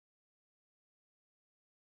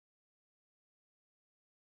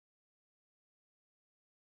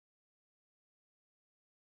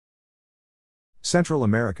Central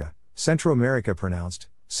America, Centroamérica pronounced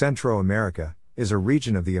Centroamérica, is a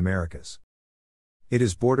region of the Americas. It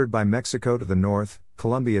is bordered by Mexico to the north,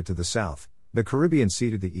 Colombia to the south, the Caribbean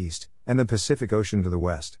Sea to the east, and the Pacific Ocean to the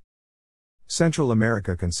west. Central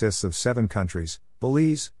America consists of 7 countries: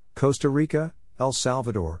 Belize, Costa Rica, El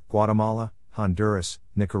Salvador, Guatemala, Honduras,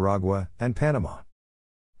 Nicaragua, and Panama.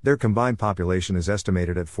 Their combined population is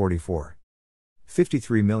estimated at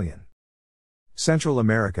 54.53 million. Central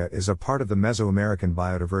America is a part of the Mesoamerican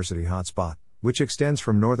biodiversity hotspot, which extends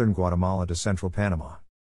from northern Guatemala to central Panama.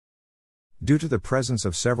 Due to the presence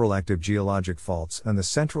of several active geologic faults and the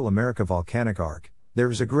Central America Volcanic Arc, there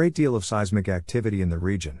is a great deal of seismic activity in the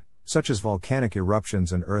region, such as volcanic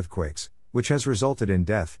eruptions and earthquakes, which has resulted in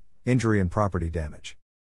death, injury and property damage.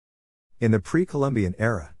 In the pre-Columbian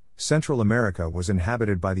era, Central America was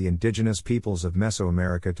inhabited by the indigenous peoples of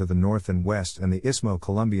Mesoamerica to the north and west and the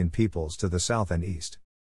Isthmo-Colombian peoples to the south and east.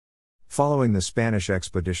 Following the Spanish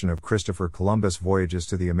expedition of Christopher Columbus' voyages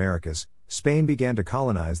to the Americas, Spain began to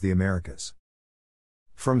colonize the Americas.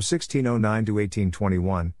 From 1609 to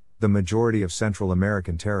 1821, the majority of Central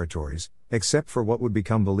American territories, except for what would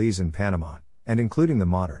become Belize and Panama, and including the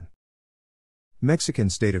modern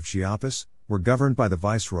Mexican state of Chiapas, were governed by the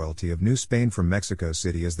Viceroyalty of New Spain from Mexico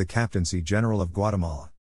City as the Captaincy General of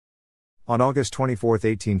Guatemala. On August 24,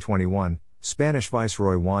 1821, Spanish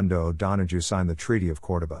Viceroy Juan de O'Donoghue signed the Treaty of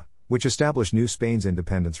Córdoba, which established New Spain's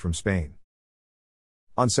independence from Spain.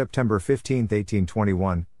 On September 15,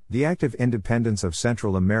 1821, the Act of Independence of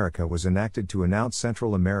Central America was enacted to announce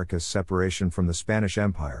Central America's separation from the Spanish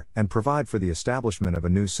Empire and provide for the establishment of a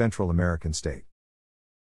new Central American state.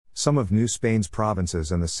 Some of New Spain's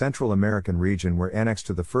provinces and the Central American region were annexed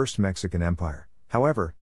to the First Mexican Empire,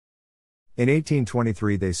 however. In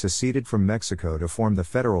 1823 they seceded from Mexico to form the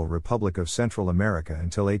Federal Republic of Central America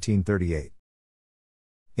until 1838.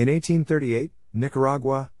 In 1838,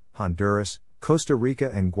 Nicaragua, Honduras, Costa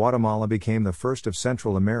Rica and Guatemala became the first of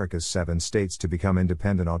Central America's 7 states to become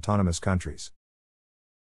independent autonomous countries.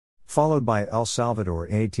 Followed by El Salvador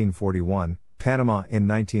in 1841, Panama in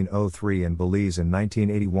 1903 and Belize in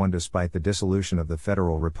 1981 despite the dissolution of the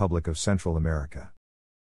Federal Republic of Central America.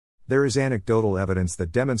 There is anecdotal evidence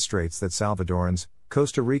that demonstrates that Salvadorans,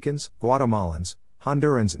 Costa Ricans, Guatemalans,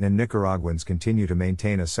 Hondurans and Nicaraguans continue to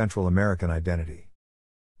maintain a Central American identity.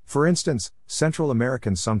 For instance, Central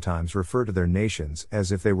Americans sometimes refer to their nations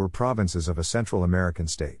as if they were provinces of a Central American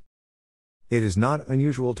state. It is not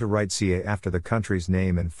unusual to write CA after the country's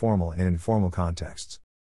name in formal and informal contexts.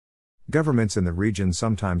 Governments in the region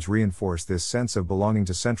sometimes reinforce this sense of belonging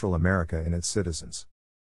to Central America in its citizens.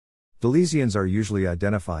 Belizeans are usually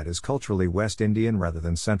identified as culturally West Indian rather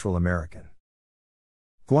than Central American.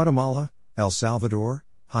 Guatemala, El Salvador,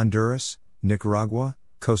 Honduras, Nicaragua,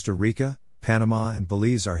 Costa Rica, Panama and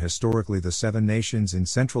Belize are historically the 7 nations in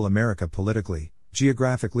Central America politically,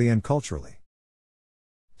 geographically and culturally.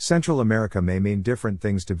 Central America may mean different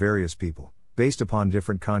things to various people, based upon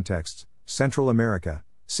different contexts. Central America,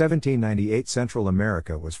 1798 Central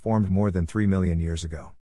America was formed more than 3 million years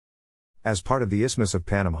ago. As part of the Isthmus of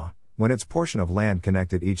Panama, when its portion of land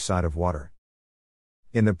connected each side of water.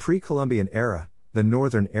 In the pre-Columbian era, the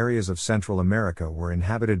northern areas of Central America were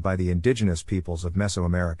inhabited by the indigenous peoples of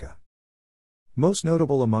Mesoamerica. Most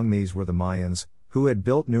notable among these were the Mayans, who had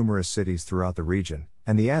built numerous cities throughout the region,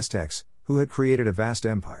 and the Aztecs, who had created a vast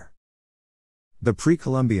empire. The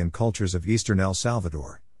pre-Columbian cultures of eastern El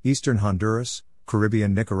Salvador, eastern Honduras,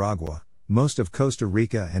 Caribbean Nicaragua, most of Costa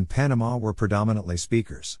Rica and Panama were predominantly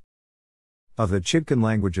speakers of the Chibcan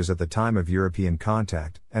languages at the time of European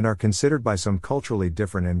contact, and are considered by some culturally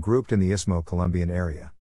different and grouped in the Isthmo-Colombian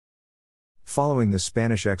area. Following the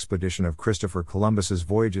Spanish expedition of Christopher Columbus's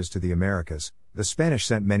voyages to the Americas, the Spanish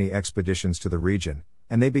sent many expeditions to the region,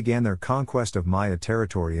 and they began their conquest of Maya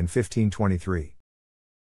territory in 1523.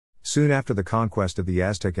 Soon after the conquest of the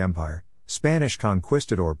Aztec Empire, Spanish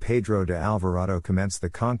conquistador Pedro de Alvarado commenced the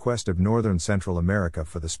conquest of northern Central America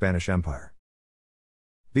for the Spanish Empire.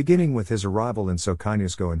 Beginning with his arrival in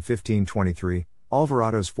Soconusco in 1523,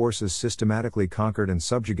 Alvarado's forces systematically conquered and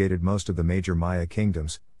subjugated most of the major Maya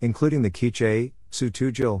kingdoms, including the Quiché,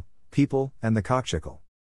 Tz'utujil, people, and the Coxhical.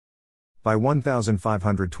 By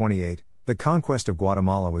 1528, the conquest of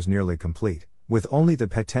Guatemala was nearly complete, with only the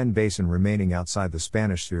Petén Basin remaining outside the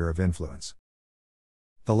Spanish sphere of influence.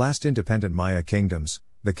 The last independent Maya kingdoms,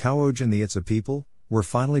 the Caoj and the Itza people, were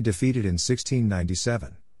finally defeated in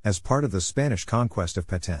 1697, as part of the Spanish conquest of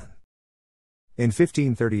Petén. In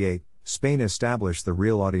 1538, Spain established the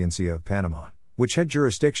Real Audiencia of Panama, which had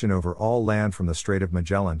jurisdiction over all land from the Strait of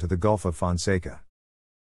Magellan to the Gulf of Fonseca.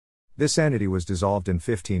 This entity was dissolved in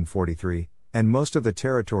 1543, and most of the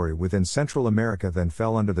territory within Central America then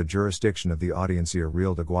fell under the jurisdiction of the Audiencia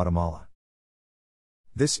Real de Guatemala.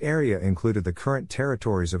 This area included the current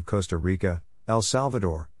territories of Costa Rica, El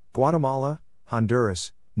Salvador, Guatemala,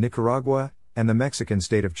 Honduras, Nicaragua, and the Mexican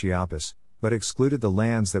state of Chiapas, but excluded the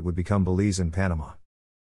lands that would become Belize and Panama.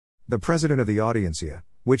 The president of the Audiencia,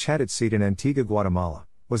 which had its seat in Antigua, Guatemala,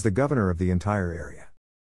 was the governor of the entire area.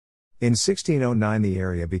 In 1609 the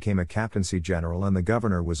area became a captaincy general and the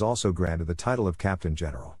governor was also granted the title of captain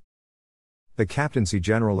general. The captaincy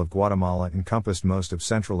general of Guatemala encompassed most of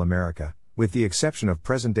Central America, with the exception of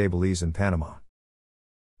present-day Belize and Panama.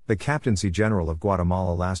 The captaincy general of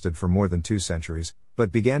Guatemala lasted for more than 2 centuries,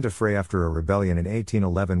 but began to fray after a rebellion in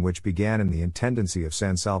 1811 which began in the Intendancy of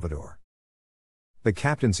San Salvador. The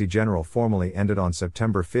captaincy general formally ended on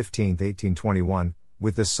September 15, 1821,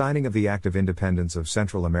 with the signing of the Act of Independence of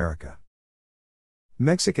Central America.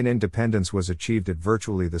 Mexican independence was achieved at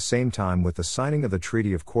virtually the same time with the signing of the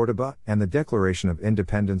Treaty of Córdoba and the Declaration of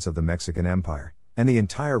Independence of the Mexican Empire, and the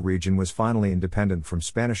entire region was finally independent from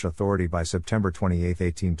Spanish authority by September 28,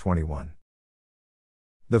 1821.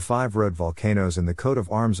 The 5 road volcanoes in the coat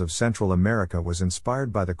of arms of Central America was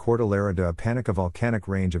inspired by the Cordillera de aʻmeɾika volcanic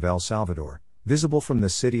range of El Salvador, visible from the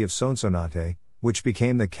city of Sonsonate, which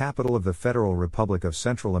became the capital of the Federal Republic of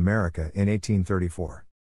Central America in 1834.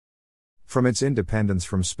 From its independence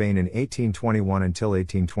from Spain in 1821 until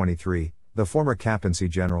 1823, the former captaincy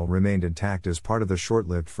general remained intact as part of the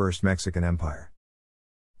short-lived First Mexican Empire.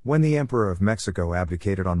 When the Emperor of Mexico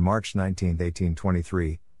abdicated on March 19,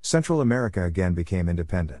 1823, Central America again became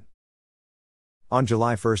independent. On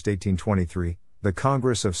July 1, 1823, the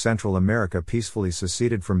Congress of Central America peacefully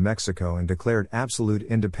seceded from Mexico and declared absolute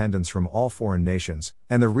independence from all foreign nations,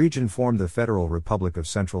 and the region formed the Federal Republic of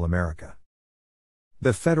Central America.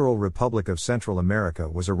 The Federal Republic of Central America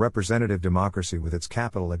was a representative democracy with its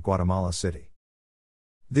capital at Guatemala City.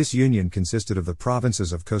 This union consisted of the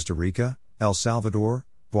provinces of Costa Rica, El Salvador,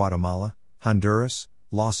 Guatemala, Honduras,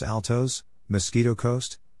 Los Altos, Mosquito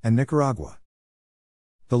Coast, and Nicaragua.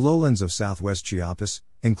 The lowlands of southwest Chiapas,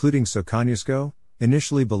 including Soconusco,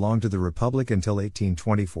 initially belonged to the Republic until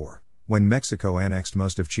 1824, when Mexico annexed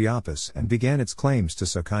most of Chiapas and began its claims to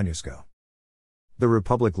Soconusco. The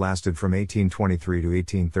Republic lasted from 1823 to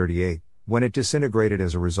 1838, when it disintegrated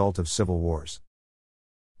as a result of civil wars.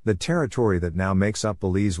 The territory that now makes up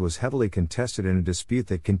Belize was heavily contested in a dispute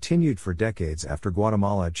that continued for decades after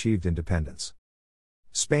Guatemala achieved independence.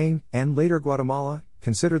 Spain, and later Guatemala,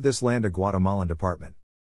 considered this land a Guatemalan department.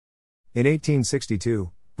 In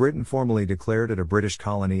 1862, Britain formally declared it a British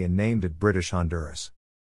colony and named it British Honduras.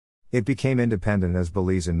 It became independent as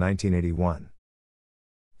Belize in 1981.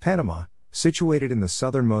 Panama, situated in the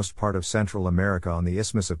southernmost part of Central America on the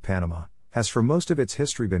Isthmus of Panama, has for most of its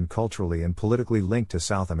history been culturally and politically linked to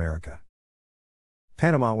South America.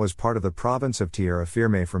 Panama was part of the province of Tierra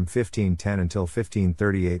Firme from 1510 until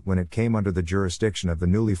 1538 when it came under the jurisdiction of the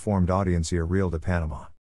newly formed Audiencia Real de Panama.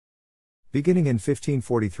 Beginning in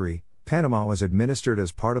 1543, Panama was administered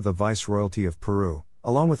as part of the Viceroyalty of Peru,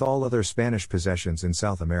 along with all other Spanish possessions in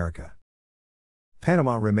South America.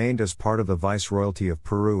 Panama remained as part of the Viceroyalty of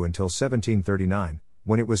Peru until 1739,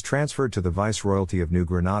 when it was transferred to the Viceroyalty of New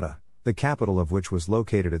Granada, the capital of which was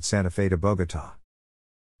located at Santa Fe de Bogotá.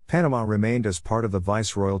 Panama remained as part of the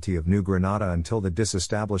Viceroyalty of New Granada until the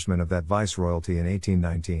disestablishment of that Viceroyalty in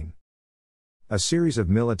 1819. A series of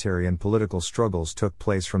military and political struggles took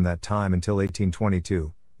place from that time until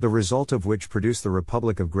 1822, the result of which produced the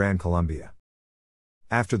Republic of Gran Colombia.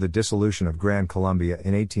 After the dissolution of Gran Colombia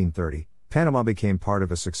in 1830, Panama became part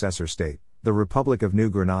of a successor state, the Republic of New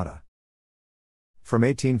Granada. From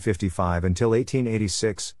 1855 until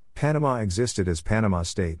 1886, Panama existed as Panama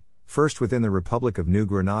State, first within the Republic of New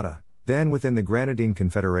Granada, then within the Granadine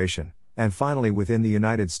Confederation, and finally within the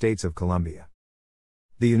United States of Colombia.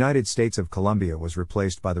 The United States of Colombia was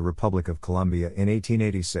replaced by the Republic of Colombia in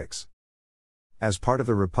 1886. As part of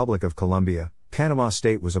the Republic of Colombia, Panama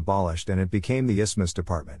State was abolished and it became the Isthmus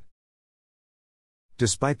Department.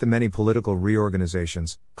 Despite the many political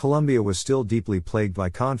reorganizations, Colombia was still deeply plagued by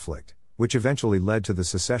conflict, which eventually led to the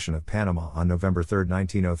secession of Panama on November 3,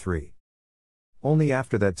 1903. Only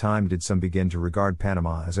after that time did some begin to regard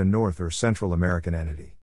Panama as a North or Central American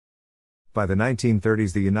entity. By the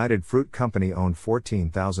 1930s, the United Fruit Company owned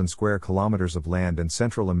 14,000 square kilometers of land in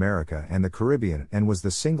Central America and the Caribbean and was the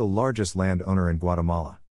single largest landowner in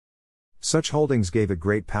Guatemala. Such holdings gave it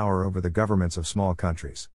great power over the governments of small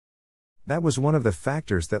countries. That was one of the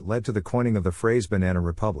factors that led to the coining of the phrase Banana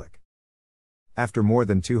Republic. After more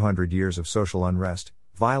than 200 years of social unrest,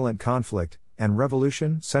 violent conflict, and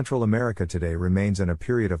revolution, Central America today remains in a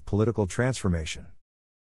period of political transformation.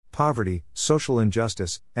 poverty, social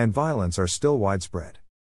injustice, and violence are still widespread.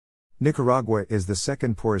 Nicaragua is the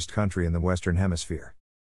second poorest country in the Western Hemisphere.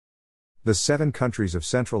 The 7 countries of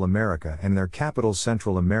Central America and their capital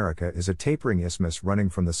Central America is a tapering isthmus running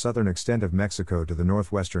from the southern extent of Mexico to the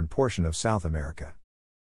northwestern portion of South America.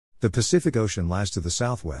 The Pacific Ocean lies to the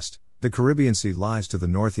southwest, the Caribbean Sea lies to the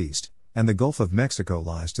northeast, and the Gulf of Mexico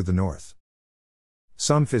lies to the north.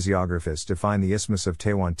 Some physiographists define the Isthmus of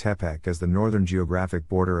Tehuantepec as the northern geographic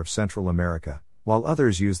border of Central America, while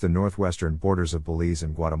others use the northwestern borders of Belize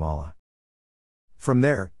and Guatemala. From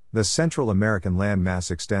there, the Central American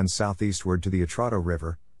landmass extends southeastward to the Atrato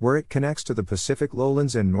River, where it connects to the Pacific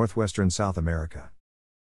lowlands and northwestern South America.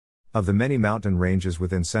 Of the many mountain ranges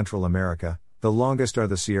within Central America, the longest are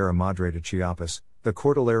the Sierra Madre de Chiapas, the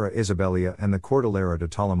Cordillera Isabela and the Cordillera de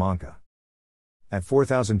Talamanca. At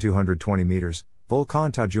 4,220 meters,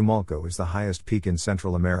 Volcán Tajumulco is the highest peak in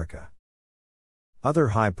Central America. Other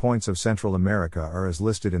high points of Central America are as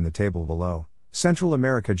listed in the table below. Central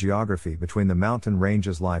America geography: between the mountain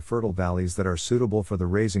ranges lie fertile valleys that are suitable for the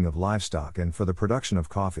raising of livestock and for the production of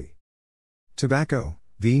coffee, tobacco,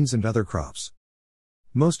 beans and other crops.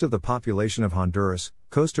 Most of the population of Honduras,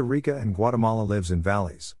 Costa Rica and Guatemala lives in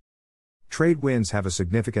valleys. Trade winds have a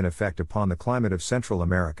significant effect upon the climate of Central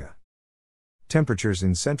America. Temperatures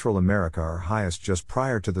in Central America are highest just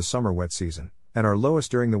prior to the summer wet season, and are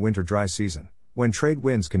lowest during the winter dry season, when trade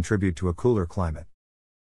winds contribute to a cooler climate.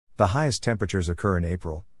 The highest temperatures occur in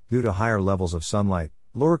April, due to higher levels of sunlight,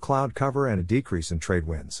 lower cloud cover and a decrease in trade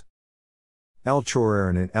winds. El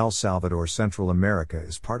Chorrerón in El Salvador, Central America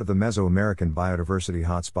is part of the Mesoamerican biodiversity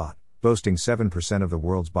hotspot, boasting 7% of the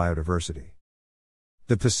world's biodiversity.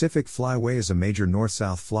 The Pacific Flyway is a major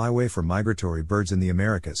north-south flyway for migratory birds in the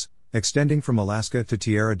Americas, extending from Alaska to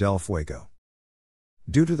Tierra del Fuego.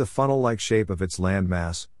 Due to the funnel-like shape of its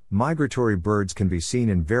landmass, migratory birds can be seen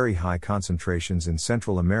in very high concentrations in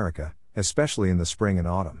Central America, especially in the spring and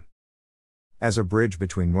autumn. As a bridge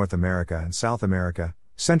between North America and South America,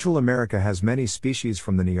 Central America has many species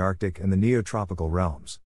from the Nearctic and the Neotropical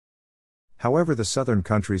realms. However, the southern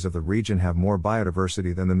countries of the region have more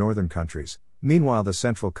biodiversity than the northern countries, meanwhile the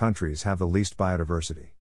central countries have the least biodiversity.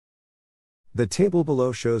 The table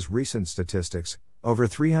below shows recent statistics. Over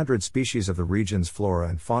 300 species of the region's flora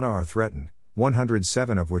and fauna are threatened,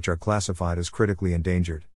 107 of which are classified as critically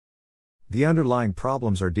endangered. The underlying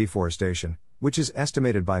problems are deforestation, which is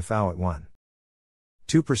estimated by FAO at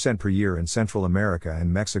 1.2% per year in Central America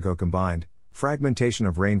and Mexico combined, fragmentation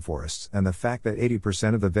of rainforests, and the fact that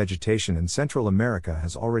 80% of the vegetation in Central America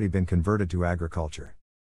has already been converted to agriculture.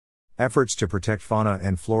 Efforts to protect fauna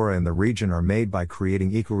and flora in the region are made by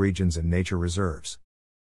creating ecoregions and nature reserves.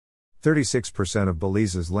 36% of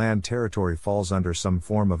Belize's land territory falls under some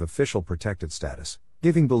form of official protected status,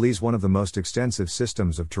 giving Belize one of the most extensive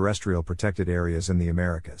systems of terrestrial protected areas in the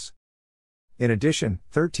Americas. In addition,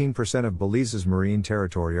 13% of Belize's marine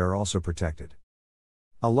territory are also protected.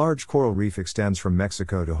 A large coral reef extends from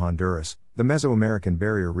Mexico to Honduras, the Mesoamerican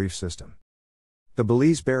Barrier Reef System. The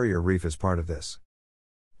Belize Barrier Reef is part of this.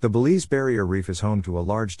 The Belize Barrier Reef is home to a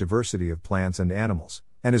large diversity of plants and animals,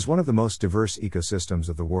 and is one of the most diverse ecosystems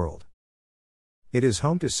of the world. It is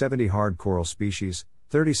home to 70 hard coral species,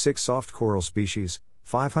 36 soft coral species,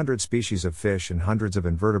 500 species of fish and hundreds of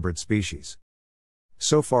invertebrate species.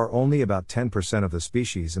 So far only about 10% of the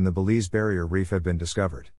species in the Belize Barrier Reef have been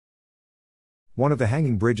discovered. One of the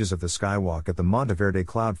hanging bridges of the skywalk at the Monteverde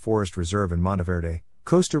Cloud Forest Reserve in Monteverde,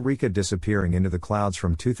 Costa Rica disappearing into the clouds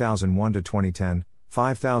from 2001 to 2010,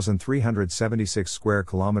 5,376 square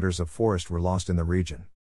kilometers of forest were lost in the region.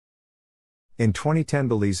 In 2010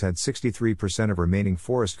 Belize had 63% of remaining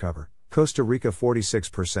forest cover, Costa Rica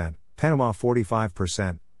 46%, Panama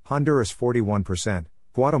 45%, Honduras 41%,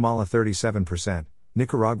 Guatemala 37%,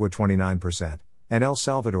 Nicaragua 29%, and El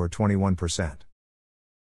Salvador 21%.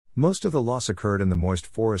 Most of the loss occurred in the moist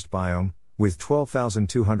forest biome, with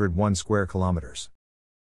 12,201 square kilometers.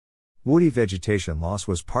 Woody vegetation loss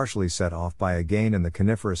was partially set off by a gain in the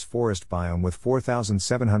coniferous forest biome with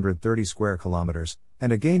 4,730 square kilometers,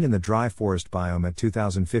 and a gain in the dry forest biome at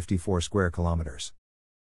 2,054 square kilometers.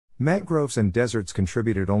 Mangroves and deserts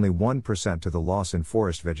contributed only 1% to the loss in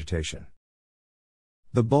forest vegetation.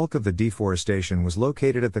 The bulk of the deforestation was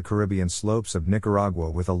located at the Caribbean slopes of Nicaragua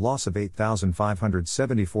with a loss of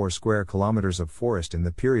 8,574 square kilometers of forest in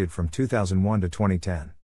the period from 2001 to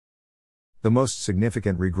 2010. The most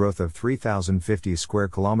significant regrowth of 3,050 square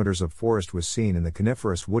kilometers of forest was seen in the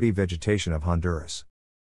coniferous woody vegetation of Honduras.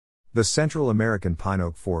 The Central American pine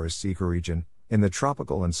oak forests ecoregion, in the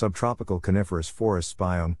tropical and subtropical coniferous forests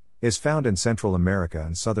biome, is found in Central America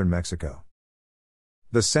and southern Mexico.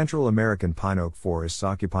 The Central American pine oak forests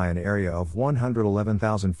occupy an area of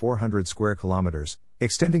 111,400 square kilometers,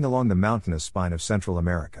 extending along the mountainous spine of Central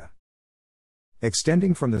America.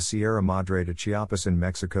 Extending from the Sierra Madre to Chiapas in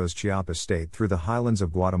Mexico's Chiapas state through the highlands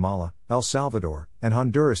of Guatemala, El Salvador, and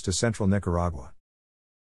Honduras to central Nicaragua.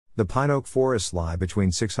 The pine oak forests lie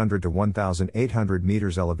between 600 to 1,800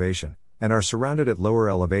 meters elevation, and are surrounded at lower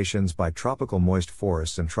elevations by tropical moist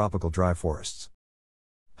forests and tropical dry forests.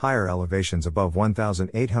 Higher elevations above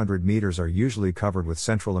 1,800 meters are usually covered with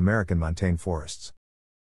Central American montane forests.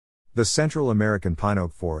 The Central American pine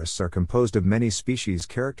oak forests are composed of many species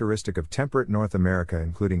characteristic of temperate North America,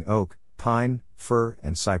 including oak, pine, fir,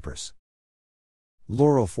 and cypress.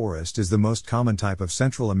 Laurel forest is the most common type of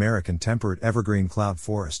Central American temperate evergreen cloud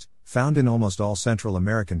forest, found in almost all Central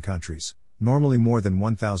American countries, normally more than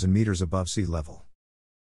 1,000 meters above sea level.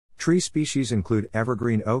 Tree species include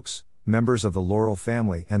evergreen oaks, members of the laurel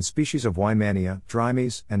family, and species of Weinmannia,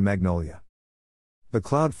 Drymes, and Magnolia. The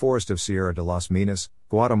cloud forest of Sierra de las Minas,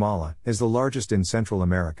 Guatemala, is the largest in Central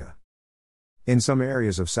America. In some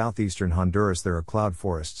areas of southeastern Honduras there are cloud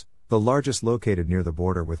forests, the largest located near the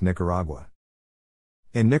border with Nicaragua.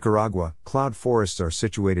 In Nicaragua, cloud forests are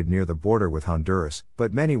situated near the border with Honduras,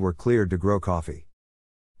 but many were cleared to grow coffee.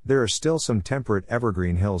 There are still some temperate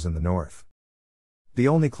evergreen hills in the north. The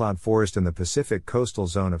only cloud forest in the Pacific coastal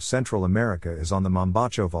zone of Central America is on the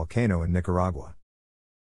Mombacho volcano in Nicaragua.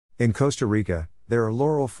 In Costa Rica, there are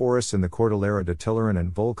laurel forests in the Cordillera de Tilarán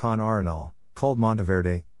and Volcán Arenal, called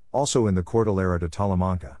Monteverde, also in the Cordillera de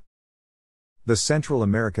Talamanca. The Central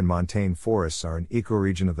American montane forests are an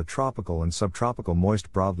ecoregion of the tropical and subtropical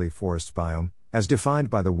moist broadleaf forests biome, as defined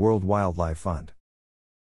by the World Wildlife Fund.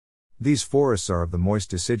 These forests are of the moist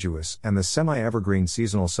deciduous and the semi-evergreen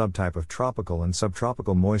seasonal subtype of tropical and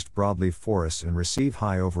subtropical moist broadleaf forests and receive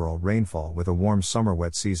high overall rainfall with a warm summer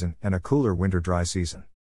wet season and a cooler winter dry season.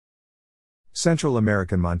 Central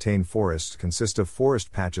American montane forests consist of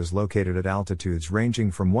forest patches located at altitudes ranging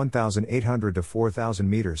from 1,800 to 4,000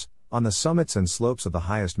 meters, on the summits and slopes of the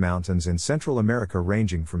highest mountains in Central America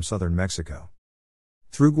ranging from southern Mexico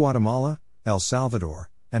through Guatemala, El Salvador,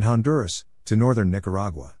 and Honduras, to northern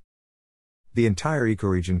Nicaragua. The entire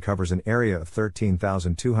ecoregion covers an area of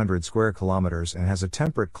 13,200 square kilometers and has a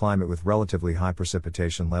temperate climate with relatively high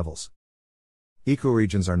precipitation levels.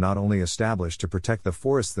 Ecoregions are not only established to protect the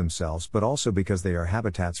forests themselves but also because they are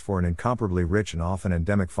habitats for an incomparably rich and often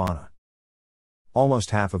endemic fauna.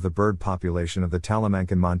 Almost half of the bird population of the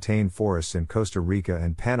Talamancan montane forests in Costa Rica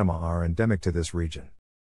and Panama are endemic to this region.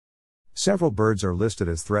 Several birds are listed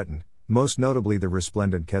as threatened, most notably the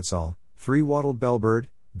resplendent quetzal, three-wattled bellbird,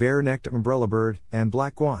 bare-necked umbrella-bird, and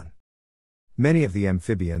black guan. Many of the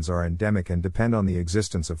amphibians are endemic and depend on the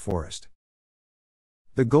existence of forest.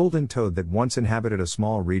 The golden toad that once inhabited a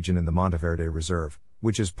small region in the Monteverde Reserve,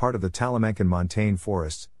 which is part of the Talamancan montane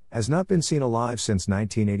forests, has not been seen alive since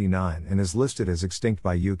 1989 and is listed as extinct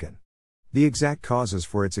by UCAN. The exact causes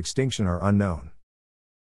for its extinction are unknown.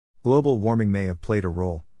 Global warming may have played a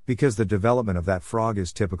role, because the development of that frog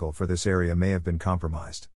is typical for this area may have been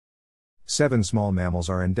compromised. 7 small mammals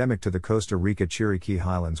are endemic to the Costa Rica Chiriquí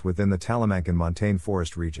Highlands within the Talamancan montane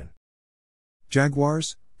forest region.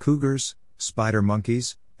 Jaguars, cougars, spider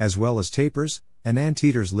monkeys, as well as tapirs, and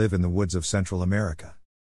anteaters live in the woods of Central America.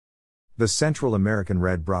 The Central American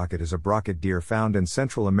red brocket is a brocket deer found in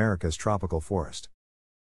Central America's tropical forest.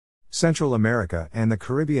 Central America and the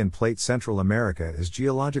Caribbean plate. Central America is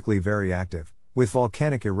geologically very active, with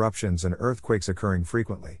volcanic eruptions and earthquakes occurring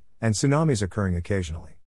frequently, and tsunamis occurring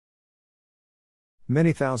occasionally.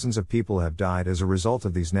 Many thousands of people have died as a result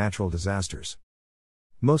of these natural disasters.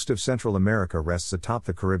 Most of Central America rests atop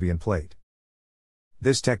the Caribbean plate.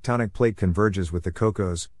 This tectonic plate converges with the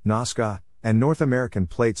Cocos, Nazca, and North American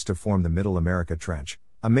plates to form the Middle America Trench,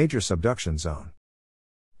 a major subduction zone.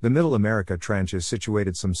 The Middle America Trench is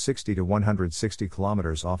situated some 60 to 160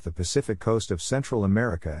 kilometers off the Pacific coast of Central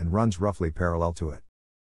America and runs roughly parallel to it.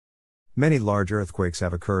 Many large earthquakes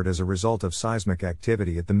have occurred as a result of seismic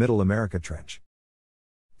activity at the Middle America Trench.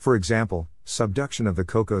 For example, subduction of the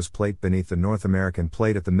Cocos Plate beneath the North American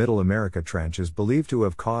Plate at the Middle America Trench is believed to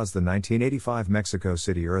have caused the 1985 Mexico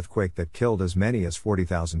City earthquake that killed as many as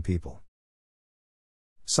 40,000 people.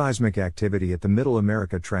 Seismic activity at the Middle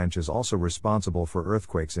America Trench is also responsible for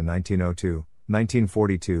earthquakes in 1902,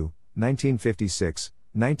 1942, 1956,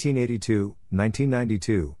 1982,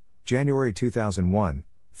 1992, January 2001,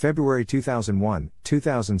 February 2001,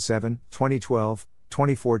 2007, 2012,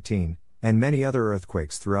 2014, and many other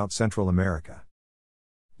earthquakes throughout Central America.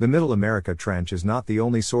 The Middle America Trench is not the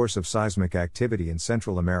only source of seismic activity in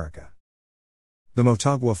Central America. The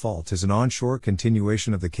Motagua Fault is an onshore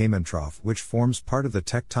continuation of the Cayman Trough which forms part of the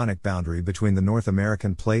tectonic boundary between the North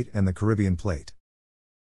American Plate and the Caribbean Plate.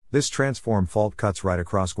 This transform fault cuts right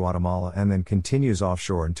across Guatemala and then continues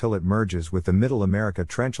offshore until it merges with the Middle America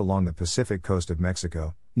Trench along the Pacific coast of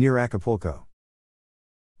Mexico, near Acapulco.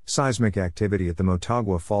 Seismic activity at the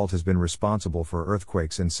Motagua Fault has been responsible for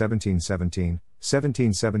earthquakes in 1717,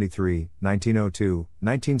 1773, 1902,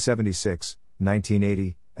 1976,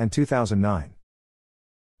 1980, and 2009.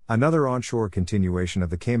 Another onshore continuation of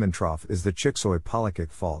the Cayman Trough is the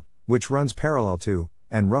Chicxulub Fault, which runs parallel to,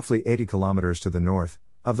 and roughly 80 kilometers to the north,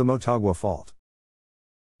 of the Motagua Fault.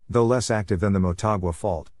 Though less active than the Motagua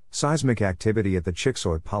Fault, seismic activity at the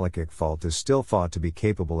Chicxulub Fault is still thought to be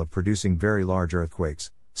capable of producing very large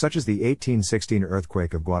earthquakes, such as the 1816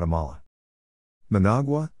 earthquake of Guatemala.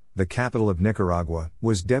 Managua, the capital of Nicaragua,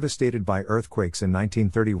 was devastated by earthquakes in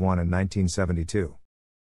 1931 and 1972.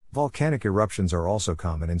 Volcanic eruptions are also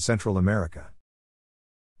common in Central America.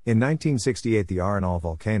 In 1968, the Arenal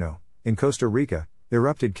volcano, in Costa Rica,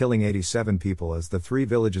 erupted, killing 87 people as the three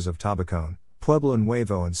villages of Tabacón, Pueblo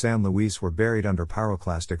Nuevo and San Luis were buried under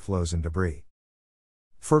pyroclastic flows and debris.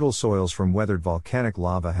 Fertile soils from weathered volcanic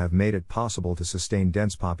lava have made it possible to sustain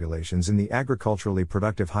dense populations in the agriculturally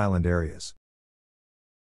productive highland areas.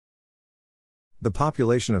 The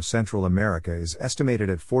population of Central America is estimated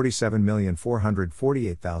at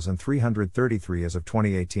 47,448,333 as of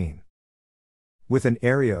 2018. With an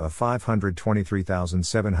area of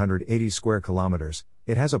 523,780 square kilometers,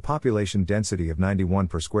 it has a population density of 91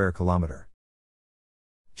 per square kilometer.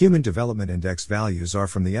 Human Development Index values are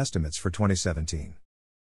from the estimates for 2017.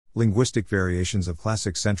 Linguistic variations of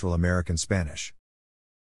Classic Central American Spanish.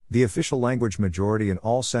 The official language majority in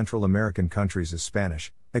all Central American countries is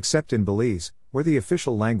Spanish, except in Belize, where the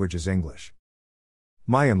official language is English.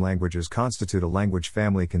 Mayan languages constitute a language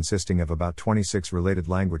family consisting of about 26 related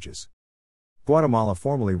languages. Guatemala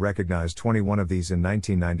formally recognized 21 of these in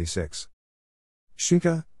 1996.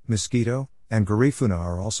 Xinca, Mosquito, and Garifuna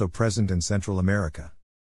are also present in Central America.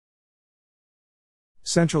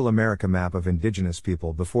 Central America map of indigenous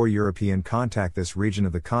people before European contact. This region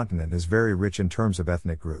of the continent is very rich in terms of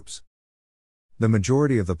ethnic groups. The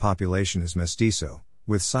majority of the population is mestizo,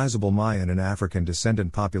 with sizable Mayan and African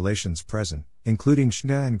descendant populations present, including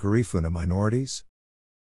Xinca and Garifuna minorities.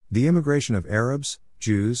 The immigration of Arabs,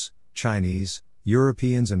 Jews, Chinese,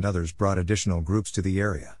 Europeans and others brought additional groups to the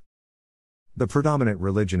area. The predominant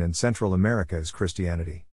religion in Central America is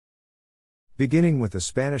Christianity. Beginning with the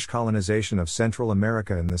Spanish colonization of Central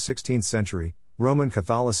America in the 16th century, Roman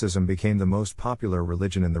Catholicism became the most popular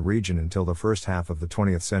religion in the region until the first half of the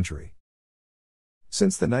 20th century.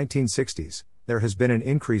 Since the 1960s, there has been an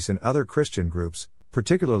increase in other Christian groups,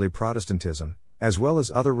 particularly Protestantism, as well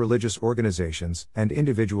as other religious organizations and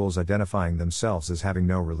individuals identifying themselves as having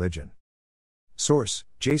no religion. Source: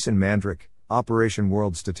 Jason Mandrick, Operation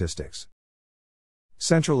World Statistics.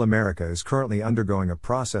 Central America is currently undergoing a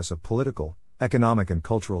process of political, economic and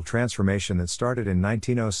cultural transformation that started in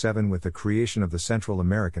 1907 with the creation of the Central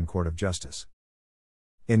American Court of Justice.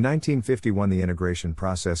 In 1951 the integration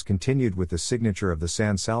process continued with the signature of the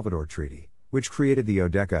San Salvador Treaty, which created the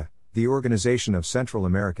ODECA, the Organization of Central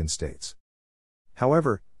American States.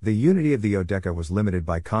 However, the unity of the ODECA was limited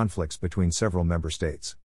by conflicts between several member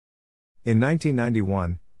states. In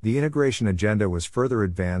 1991, the integration agenda was further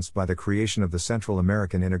advanced by the creation of the Central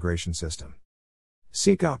American Integration System.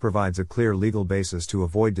 CICA provides a clear legal basis to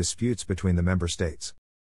avoid disputes between the member states.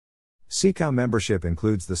 CICA membership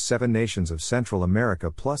includes the 7 nations of Central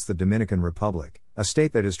America plus the Dominican Republic, a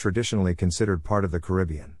state that is traditionally considered part of the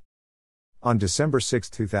Caribbean. On December 6,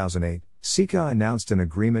 2008, CICA announced an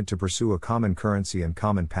agreement to pursue a common currency and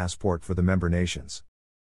common passport for the member nations.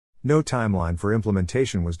 No timeline for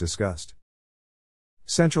implementation was discussed.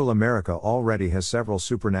 Central America already has several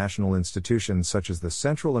supranational institutions such as the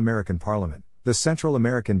Central American Parliament, the Central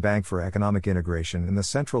American Bank for Economic Integration and the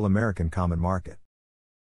Central American Common Market.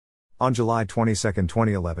 On July 22,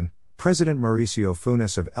 2011, President Mauricio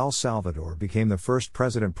Funes of El Salvador became the first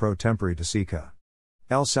president pro tempore to CICA.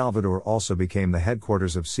 El Salvador also became the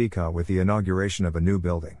headquarters of CICA with the inauguration of a new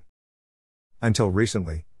building. Until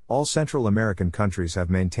recently, all Central American countries have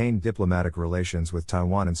maintained diplomatic relations with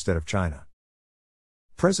Taiwan instead of China.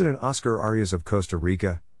 President Oscar Arias of Costa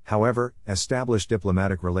Rica, however, established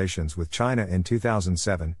diplomatic relations with China in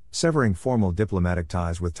 2007, severing formal diplomatic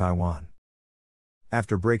ties with Taiwan.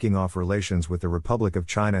 After breaking off relations with the Republic of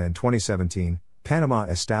China in 2017, Panama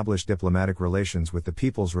established diplomatic relations with the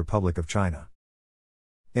People's Republic of China.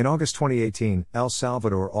 In August 2018, El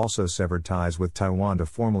Salvador also severed ties with Taiwan to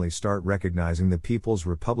formally start recognizing the People's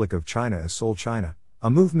Republic of China as Sole China, a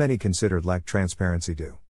move many considered lacked transparency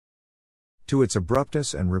due to its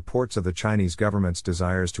abruptness and reports of the Chinese government's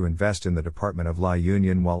desires to invest in the Department of La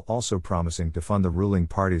Union while also promising to fund the ruling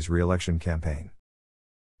party's re-election campaign.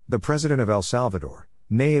 The president of El Salvador,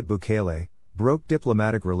 Nayib Bukele, broke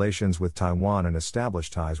diplomatic relations with Taiwan and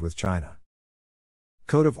established ties with China.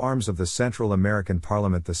 Coat of Arms of the Central American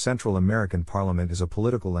Parliament. The Central American Parliament is a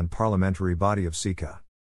political and parliamentary body of aːmeɾika.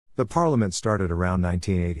 The parliament started around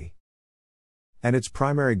 1980. And its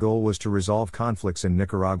primary goal was to resolve conflicts in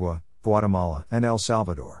Nicaragua, Guatemala, and El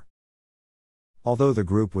Salvador. Although the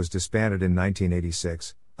group was disbanded in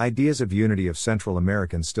 1986, ideas of unity of Central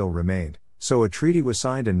Americans still remained, so a treaty was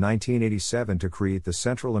signed in 1987 to create the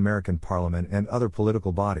Central American Parliament and other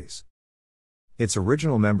political bodies. Its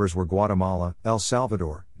original members were Guatemala, El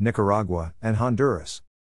Salvador, Nicaragua, and Honduras.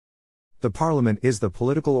 The Parliament is the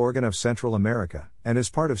political organ of Central America, and is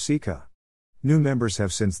part of aːmeɾika. New members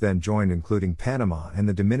have since then joined, including Panama and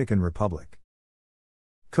the Dominican Republic.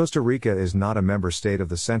 Costa Rica is not a member state of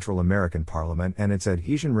the Central American Parliament, and its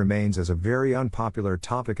adhesion remains as a very unpopular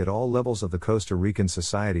topic at all levels of the Costa Rican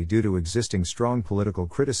society due to existing strong political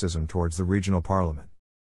criticism towards the regional parliament.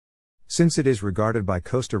 Since it is regarded by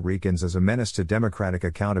Costa Ricans as a menace to democratic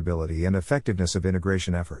accountability and effectiveness of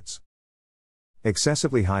integration efforts.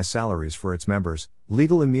 Excessively high salaries for its members,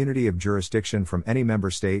 legal immunity of jurisdiction from any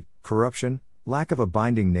member state, corruption, lack of a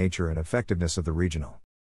binding nature and effectiveness of the regional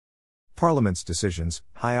Parliament's decisions,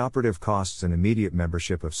 high operative costs and immediate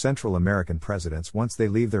membership of Central American presidents once they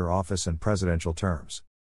leave their office and presidential terms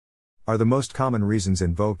are the most common reasons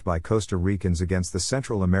invoked by Costa Ricans against the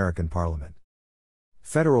Central American Parliament.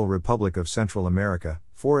 Federal Republic of Central America,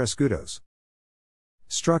 4 escudos.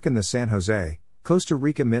 Struck in the San Jose, Costa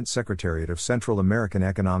Rica Mint Secretariat of Central American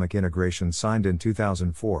Economic Integration signed in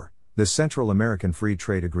 2004, the Central American Free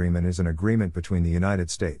Trade Agreement is an agreement between the United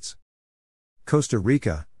States, Costa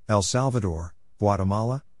Rica, El Salvador,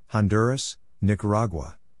 Guatemala, Honduras,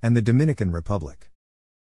 Nicaragua, and the Dominican Republic.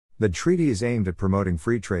 The treaty is aimed at promoting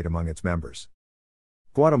free trade among its members.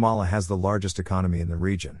 Guatemala has the largest economy in the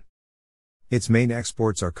region. Its main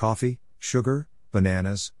exports are coffee, sugar,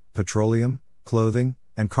 bananas, petroleum, clothing,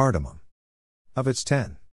 and cardamom. Of its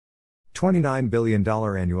 $10.29 billion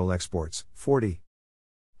annual exports, 42%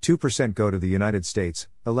 go to the United States,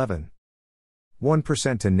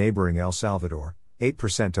 11.1% to neighboring El Salvador,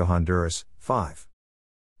 8% to Honduras,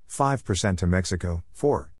 5% to Mexico,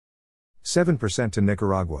 7% to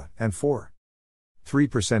Nicaragua, and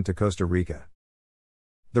 3% to Costa Rica.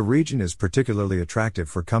 The region is particularly attractive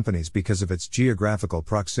for companies because of its geographical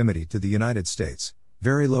proximity to the United States,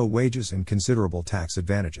 very low wages and considerable tax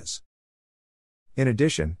advantages. In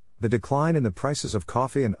addition, the decline in the prices of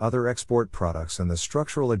coffee and other export products and the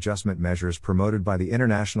structural adjustment measures promoted by the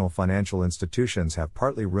international financial institutions have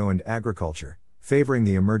partly ruined agriculture, favoring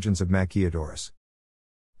the emergence of maquiladoras.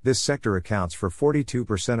 This sector accounts for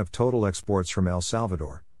 42% of total exports from El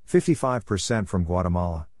Salvador, 55% from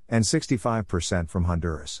Guatemala, and 65% from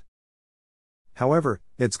Honduras. However,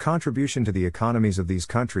 its contribution to the economies of these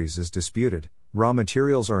countries is disputed, raw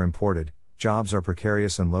materials are imported, jobs are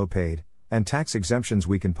precarious and low paid, and tax exemptions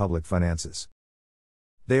weaken public finances.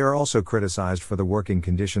 They are also criticized for the working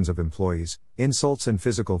conditions of employees, insults and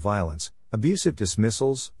physical violence, abusive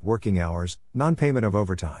dismissals, working hours, non-payment of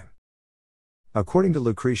overtime. According to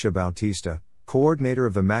Lucrecia Bautista, coordinator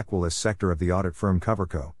of the Maquilis sector of the audit firm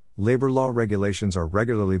Coverco, labor law regulations are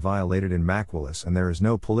regularly violated in Maquilis and there is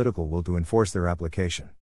no political will to enforce their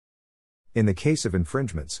application. In the case of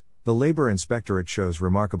infringements, the labor inspectorate shows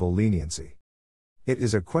remarkable leniency. It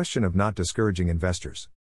is a question of not discouraging investors.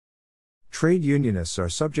 Trade unionists are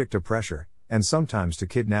subject to pressure, and sometimes to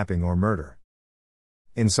kidnapping or murder.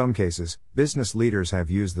 In some cases, business leaders have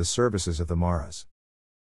used the services of the maras.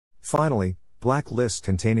 Finally, black lists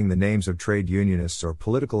containing the names of trade unionists or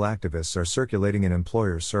political activists are circulating in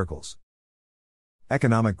employers' circles.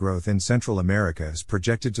 Economic growth in Central America is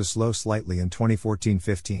projected to slow slightly in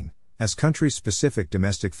 2014-15, as country-specific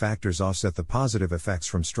domestic factors offset the positive effects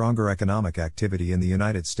from stronger economic activity in the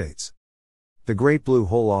United States. The Great Blue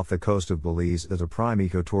Hole off the coast of Belize is a prime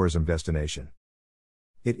ecotourism destination.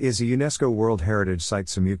 It is a UNESCO World Heritage Site.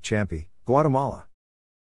 Seismic Champi, Guatemala.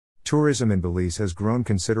 Tourism in Belize has grown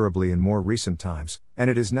considerably in more recent times, and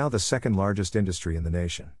it is now the second largest industry in the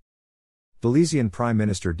nation. Belizean Prime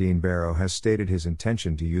Minister Dean Barrow has stated his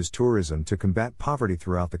intention to use tourism to combat poverty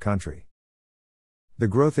throughout the country. The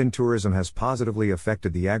growth in tourism has positively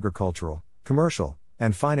affected the agricultural, commercial,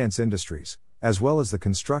 and finance industries, as well as the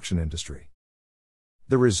construction industry.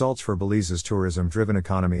 The results for Belize's tourism-driven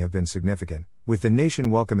economy have been significant, with the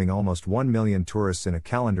nation welcoming almost 1 million tourists in a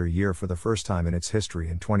calendar year for the first time in its history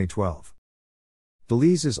in 2012.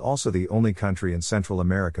 Belize is also the only country in Central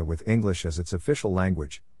America with English as its official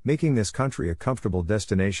language, making this country a comfortable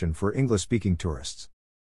destination for English-speaking tourists.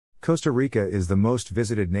 Costa Rica is the most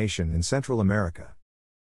visited nation in Central America.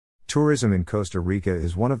 Tourism in Costa Rica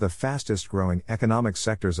is one of the fastest-growing economic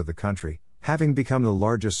sectors of the country, having become the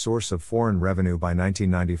largest source of foreign revenue by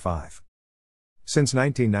 1995. Since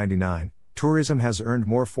 1999, tourism has earned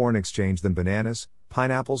more foreign exchange than bananas,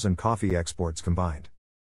 pineapples and coffee exports combined.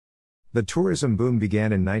 The tourism boom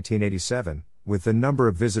began in 1987, with the number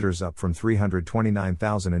of visitors up from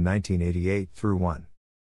 329,000 in 1988 through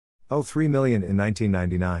 1.03 million in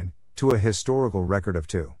 1999, to a historical record of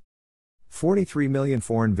 2.43 million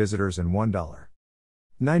foreign visitors and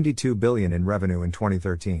 $1.92 billion in revenue in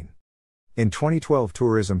 2013. In 2012,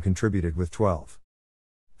 tourism contributed with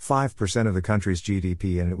 12.5% of the country's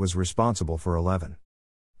GDP, and it was responsible for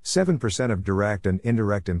 11.7% of direct and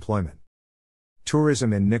indirect employment.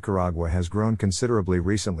 Tourism in Nicaragua has grown considerably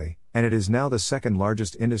recently, and it is now the second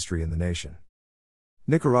largest industry in the nation.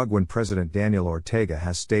 Nicaraguan President Daniel Ortega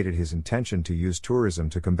has stated his intention to use tourism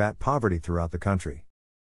to combat poverty throughout the country.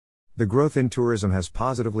 The growth in tourism has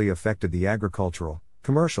positively affected the agricultural,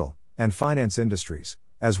 commercial, and finance industries,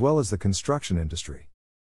 as well as the construction industry.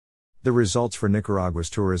 The results for Nicaragua's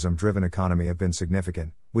tourism-driven economy have been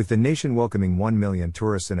significant, with the nation welcoming 1 million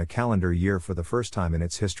tourists in a calendar year for the first time in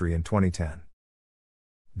its history in 2010.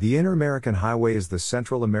 The Inter-American Highway is the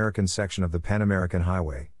Central American section of the Pan-American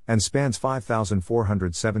Highway, and spans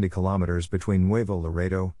 5,470 kilometers between Nuevo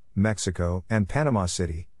Laredo, Mexico, and Panama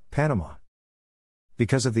City, Panama.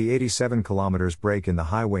 Because of the 87 kilometers break in the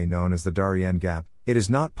highway known as the Darien Gap, it is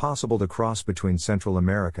not possible to cross between Central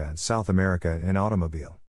America and South America in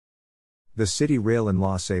automobile. The city rail in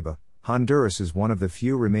La Ceiba, Honduras is one of the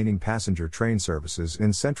few remaining passenger train services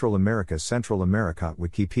in Central America's Central America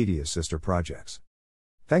Wikipedia's sister projects.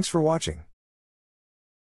 Thanks for watching.